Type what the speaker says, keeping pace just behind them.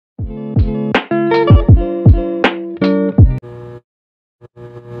Hi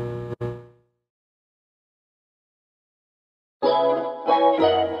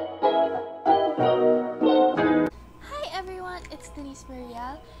everyone, it's Denisse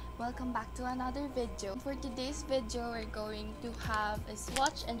Meriel. Welcome back to another video. For today's video, we're going to have a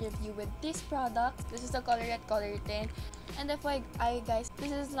swatch and review with this product. This is the COLOURETTE COLOURTINT. And FYI guys,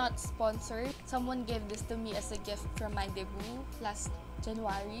 this is not sponsored. Someone gave this to me as a gift from my debut last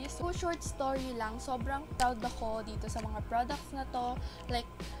January. So short story lang, sobrang proud ako dito sa mga products na to. Like,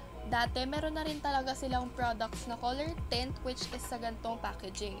 dati, meron na rin talaga silang products na color tint which is sa gantong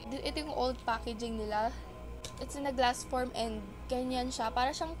packaging. Ito yung old packaging nila. It's in a glass form and ganyan siya.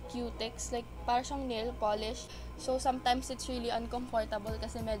 Para siyang cutex, like para siyang nail polish. So sometimes it's really uncomfortable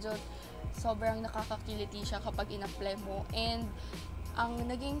kasi medyo sobrang nakakakiliti siya kapag in-apply mo. And ang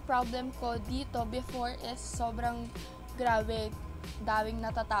naging problem ko dito before is sobrang grabe, dawing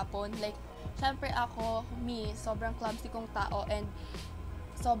natatapon. Like, syempre ako, sobrang clumsy kong tao and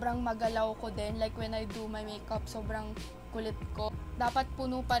sobrang magalaw ko din. Like, when I do my makeup, sobrang kulit ko. Dapat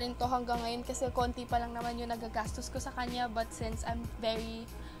puno pa rin to hanggang ngayon kasi konti pa lang naman yung nagagastos ko sa kanya. But since I'm very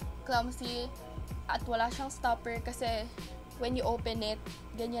clumsy at wala siyang stopper kasi when you open it,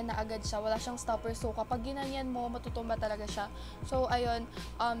 ganyan na agad siya. Wala siyang stopper. So, kapag ginanyan mo, matutumba talaga siya. So, ayun,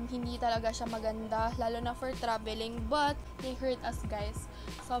 hindi talaga siya maganda. Lalo na for traveling. But, they hurt us, guys.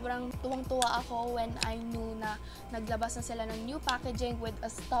 Sobrang tuwang-tuwa ako when I knew na naglabas na sila ng new packaging with a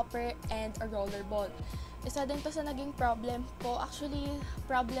stopper and a roller ball. Isa din to sa naging problem ko. Actually,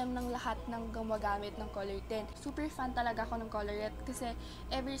 problem ng lahat ng gumagamit ng color tint. Super fan talaga ako ng COLOURETTE kasi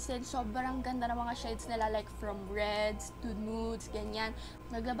ever since, sobrang ganda ng mga shades nila, like from reds to nudes, ganyan.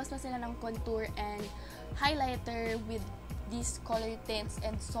 Naglabas na sila ng contour and highlighter with these color tints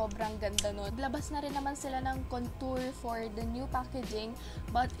and sobrang ganda nun. Naglabas na rin naman sila ng contour for the new packaging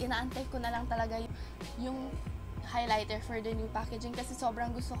but inaantay ko na lang talaga yung highlighter for the new packaging kasi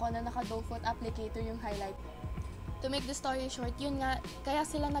sobrang gusto ko na naka-doe foot applicator yung highlight. To make the story short, yun nga, kaya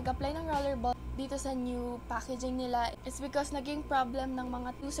sila nag-apply ng rollerball dito sa new packaging nila. It's because naging problem ng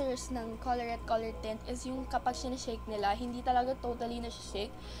mga users ng COLOURETTE Color Tint is yung kapag sinashake nila, hindi talaga totally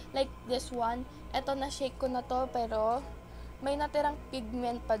na-shake. Like this one, eto na-shake ko na to pero may natirang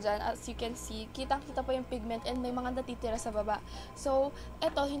pigment pa dyan. As you can see, kitang-kita pa yung pigment and may mga natitira sa baba. So,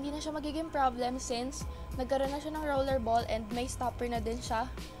 eto, hindi na siya magiging problem since nagkaroon na siya ng rollerball and may stopper na din siya.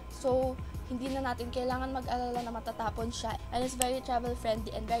 So, hindi na natin kailangan mag-alala na matatapon siya. And it's very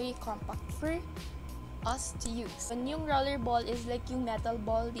travel-friendly and very compact for us to use. And yung rollerball is like yung metal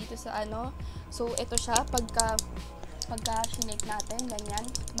ball dito sa ano. So, ito siya, pagka sinake natin, ganyan,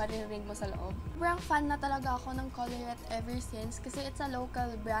 mariring mo sa loob. Sobrang fan na talaga ako ng COLOURETTE ever since kasi it's a local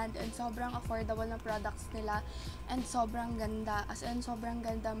brand and sobrang affordable na products nila and sobrang ganda. As in, sobrang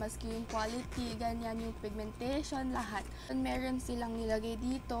ganda maski yung quality, ganyan, yung pigmentation, lahat. And meron silang nilagay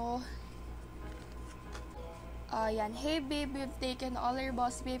dito. Yan. Hey babe, we've taken all our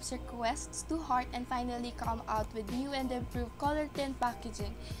boss babes requests to heart and finally come out with new and improved color tint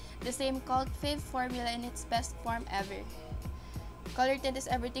packaging. The same cult fave formula in its best form ever. Color tint is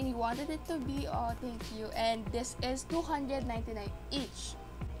everything you wanted it to be. Oh, thank you. And this is $299 each.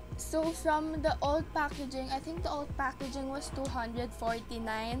 So from the old packaging, I think the old packaging was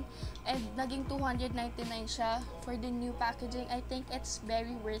 $249 and naging $299 siya for the new packaging. I think it's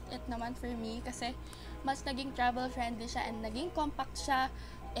very worth it naman for me kasi mas naging travel friendly siya and naging compact siya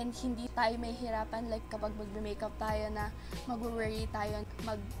and hindi tayo may hirapan like kapag mag-makeup tayo na mag-worry tayo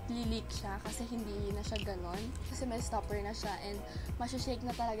mag-leak siya kasi hindi na siya ganon kasi may stopper na siya and masashake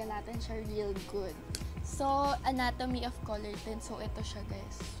na talaga natin siya real good. So, anatomy of color tint. So, ito siya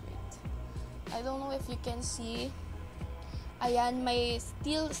guys. Wait. I don't know if you can see. Ayan, may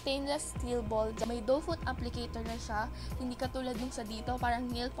stainless steel ball. May doe foot applicator na siya. Hindi katulad nung sa dito, parang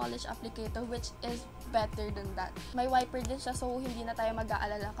nail polish applicator which is better than that. May wiper din siya so hindi na tayo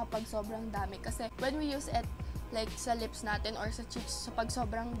mag-aalala kapag sobrang dami. Kasi when we use it like sa lips natin or sa cheeks, so pag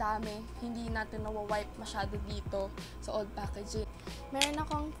sobrang dami, hindi natin nawa-wipe masyado dito sa old packaging. Meron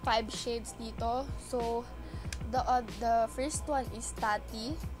akong 5 shades dito. So, the first one is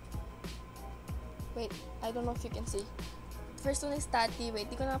Tati. Wait, I don't know if you can see. First one is Tati.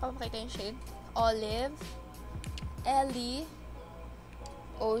 Wait, di ko na mapapakita yung shade. Olive, Ellie,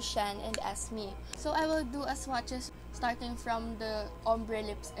 Ocean, and Asmi. So, I will do a swatches starting from the ombre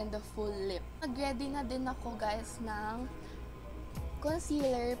lips and the full lip. Nag-ready na din ako guys ng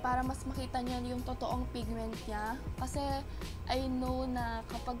concealer para mas makita niyo yung totoong pigment niya. Kasi I know na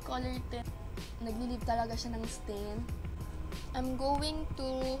kapag color tint, nagli-leave talaga siya ng stain. I'm going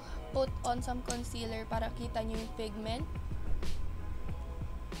to put on some concealer para kita niyo yung pigment.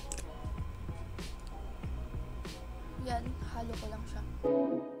 yan, halo ko lang siya.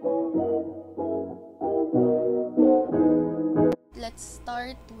 Let's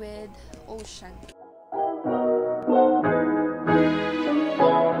start with Ocean.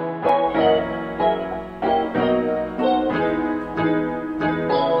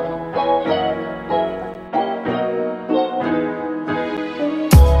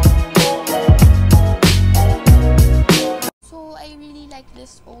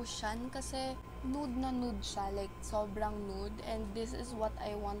 This Ocean kasi nude na nude siya, like sobrang nude, and this is what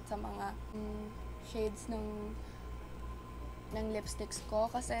I want sa mga shades ng lipsticks ko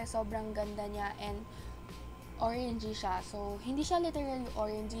kasi sobrang ganda niya and orangey siya. So hindi siya literally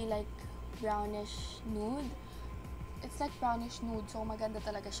orangey, like brownish nude. It's like brownish nude, so maganda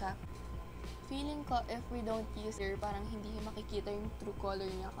talaga siya. Feeling ko if we don't use it, parang hindi makikita yung true color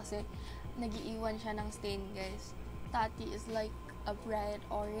niya kasi nagiiwan siya ng stain, guys. Tati is like a bright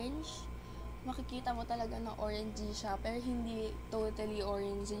orange. Makikita mo talaga na orangey siya, pero hindi totally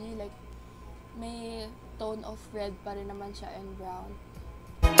orangey. Like, may tone of red pa rin naman siya and brown.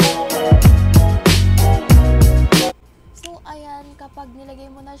 So, ayan, kapag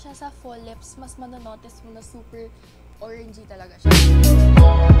nilagay mo na siya sa full lips, mas manonotice mo na super orangey talaga siya.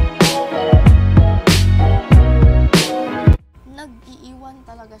 Nag-iiwan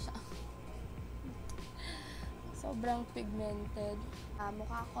talaga siya. Sobrang pigmented.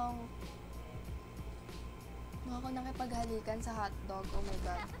 Mukha akong nakipaghalikan sa hotdog. Oh my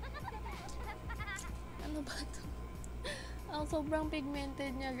god. Ano ba ito? Ang sobrang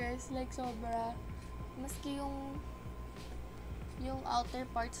pigmented niya, guys. Like, sobra. Maski yung outer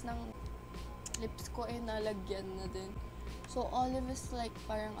parts ng lips ko ay nalagyan na din. So, olive is like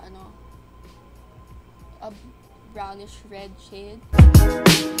parang a brownish red shade.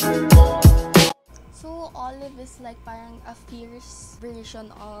 So, olive is like parang a fierce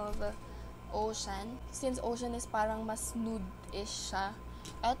version of Ocean. Since Ocean is parang mas nude-ish siya,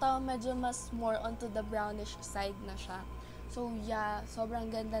 ito medyo mas more onto the brownish side na siya. So, yeah,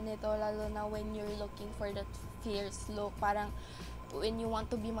 sobrang ganda nito, lalo na when you're looking for that fierce look. Parang when you want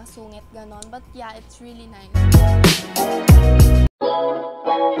to be masungit, ganon. But yeah, it's really nice.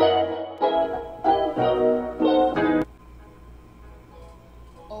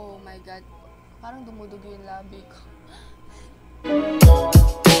 Oh my god. Parang dumudugo yung labi ko.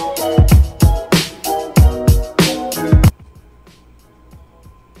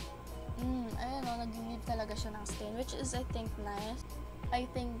 Ayun o, nag-leave talaga siya ng stain, which is, I think, nice. I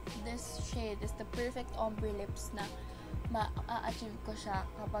think this shade is the perfect ombre lips na ma-achieve ko siya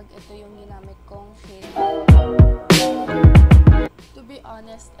kapag ito yung ginamit kong shade. To be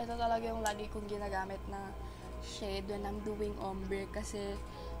honest, ito talaga yung lagi kong ginagamit na shade when I'm doing ombre kasi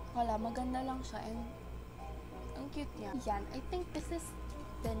wala, maganda lang siya and ang cute niya. Yan, I think this is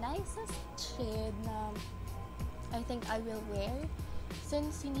the nicest shade na I think I will wear.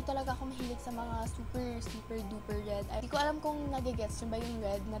 Since hindi talaga ako mahilig sa mga super duper red. Hindi ko alam kung nagigets nyo ba yung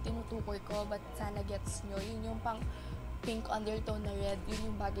red na tinutukoy ko, but sana gets nyo. Yun yung pang pink undertone na red.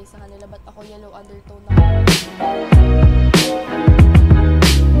 Yun yung bagay sa kanila, but ako yellow undertone na.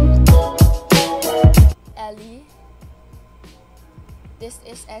 Ellie. This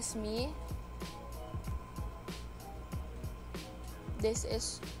is Esme. This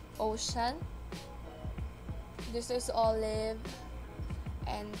is Ocean. This is Olive.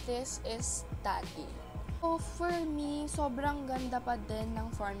 And this is Tati. So, for me, sobrang ganda pa din ng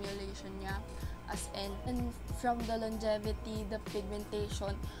formulation niya. As in, and from the longevity, the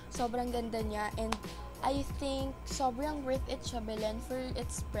pigmentation, sobrang ganda niya. And I think sobrang worth it siya bilhin for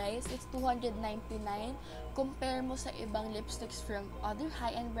its price. It's $299. Compare mo sa ibang lipsticks from other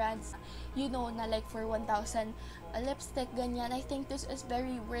high-end brands, you know, na like for 1,000 a lipstick, ganyan. I think this is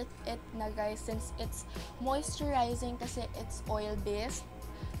very worth it na, guys, since it's moisturizing kasi it's oil-based.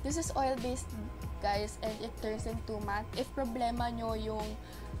 This is oil-based, guys, and it turns into matte. If problema nyo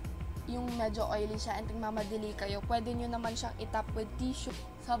yung medyo oily siya and nagmamadali kayo, pwede nyo naman siyang itap with tissue.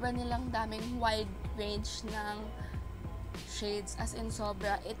 Sobrang nilang daming wide range ng shades, as in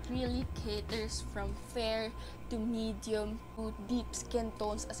sobra. It really caters from fair to medium to deep skin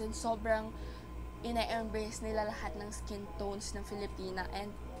tones, as in sobrang ina-embrace nila lahat ng skin tones ng Filipina,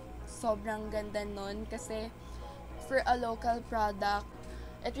 and sobrang ganda nun kasi for a local product,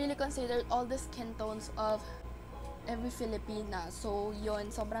 it really considered all the skin tones of every Filipina. So, yun,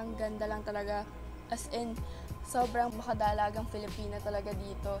 sobrang ganda lang talaga. As in, sobrang makadalagang Filipina talaga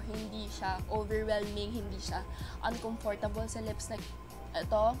dito. Hindi siya overwhelming, hindi siya uncomfortable sa lips. Like,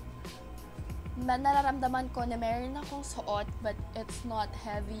 ito, nararamdaman ko na meron akong suot, but it's not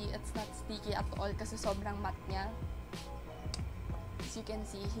heavy, it's not sticky at all kasi sobrang matte niya. as you can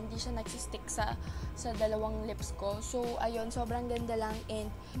see, hindi siya nagsistick sa dalawang lips ko. So, ayun, sobrang ganda lang, and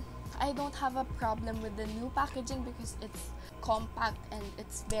I don't have a problem with the new packaging because it's compact and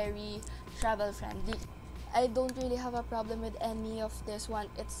it's very travel friendly. I don't really have a problem with any of this one.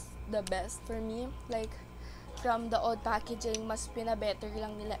 It's the best for me. Like, from the old packaging, mas pinabetter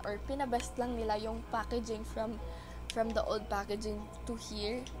lang nila or pinabest lang nila yung packaging from the old packaging to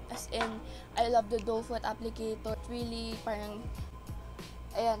here. As in, I love the doe foot applicator. Really, parang,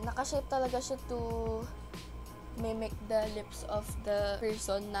 ayan, nakashape talaga siya to mimic the lips of the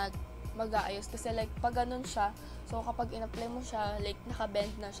person na mag-aayos. Kasi like, pag ganun siya, so kapag in-apply mo siya, like,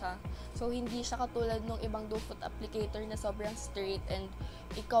 naka-bend na siya. So, hindi siya katulad ng ibang doe foot applicator na sobrang straight and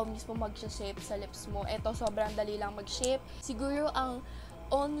ikaw mismo mag-shape sa lips mo. Ito, sobrang dali lang mag-shape. Siguro, ang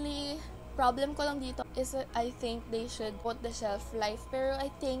only problem ko lang dito is I think they should put the shelf life. Pero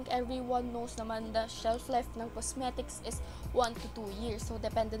I think everyone knows naman the shelf life ng cosmetics is 1 to 2 years. So,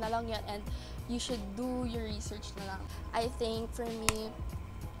 depende na lang yan and you should do your research na lang. I think, for me,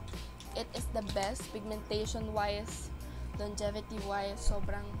 it is the best pigmentation-wise, longevity-wise,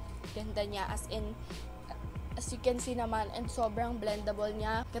 sobrang ganda niya. As in, as you can see naman, and sobrang blendable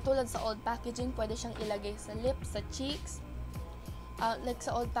niya. Katulad sa old packaging, pwede siyang ilagay sa lips, sa cheeks. Like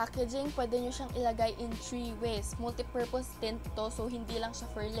sa old packaging, pwede nyo siyang ilagay in 3 ways. Multi-purpose tint to, so hindi lang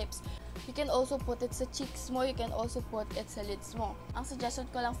siya for lips. You can also put it sa cheeks mo, you can also put it sa lids mo. Ang suggestion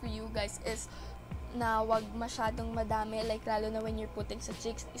ko lang for you guys is na wag masyadong madami, like lalo na when you're putting sa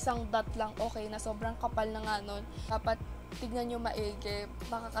cheeks, isang dot lang okay na, sobrang kapal na nga nun. Dapat tignan nyo maigi,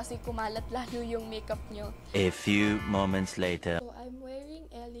 baka kasi kumalat lalo yung makeup nyo. A few moments later. So, I'm wearing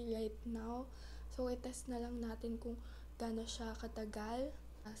Ellie right now. So, i-test na lang natin kung gaano siya katagal.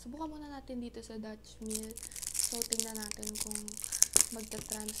 Subukan muna natin dito sa Dutch Mill. So, tingnan natin kung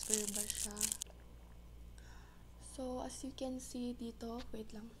magta-transfer ba siya. So, as you can see dito,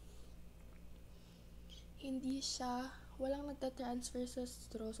 wait lang. Hindi siya, walang nagta-transfer sa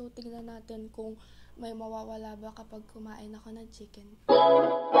straw. So, tingnan natin kung may mawawala ba kapag kumain ako ng chicken.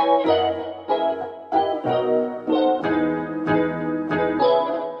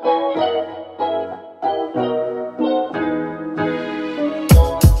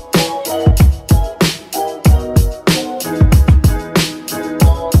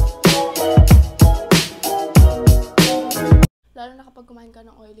 Lalo na kapag kumain ka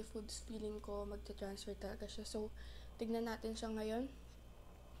ng oily foods, feeling ko magta-transfer talaga siya. So, tignan natin siya ngayon.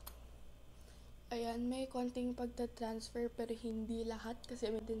 Ayan, may konting pagta-transfer pero hindi lahat kasi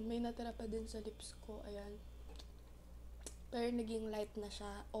may natira pa din sa lips ko. Ayan. Pero naging light na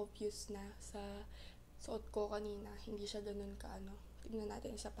siya, obvious na sa suot ko kanina. Hindi siya ganun kaano. Tignan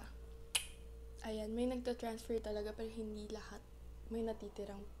natin isa pa. Ayan, may nagta-transfer talaga pero hindi lahat. May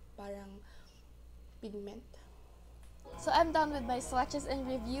natitirang parang pigment. So, I'm done with my swatches and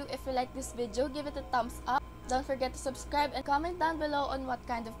review. If you like this video, give it a thumbs up. Don't forget to subscribe and comment down below on what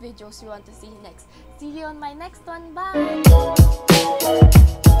kind of videos you want to see next. See you on my next one. Bye!